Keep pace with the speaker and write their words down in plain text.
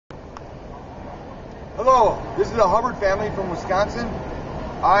Hello, this is the Hubbard family from Wisconsin.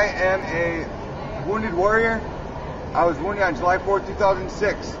 I am a wounded warrior. I was wounded on July 4th,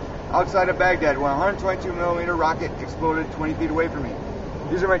 2006, outside of Baghdad when a 122mm rocket exploded 20 feet away from me.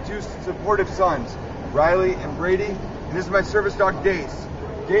 These are my two supportive sons, Riley and Brady, and this is my service dog, Dace.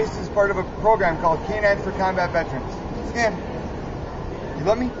 Dace is part of a program called Canines for Combat Veterans. Scan. You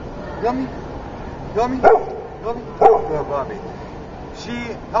love me? You love me? You love me? You love me? Good puppy. She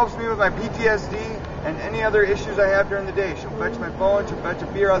helps me with my PTSD and any other issues I have during the day. She'll fetch my phone, she'll fetch a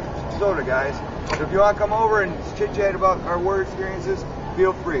beer out the soda, guys. So if you want to come over and chit-chat about our war experiences,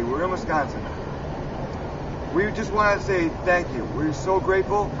 feel free. We're in Wisconsin. We just want to say thank you. We're so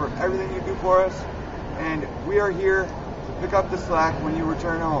grateful for everything you do for us, and we are here to pick up the slack when you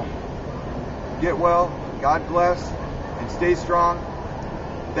return home. Get well, God bless, and stay strong.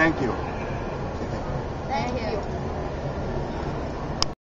 Thank you. Thank you.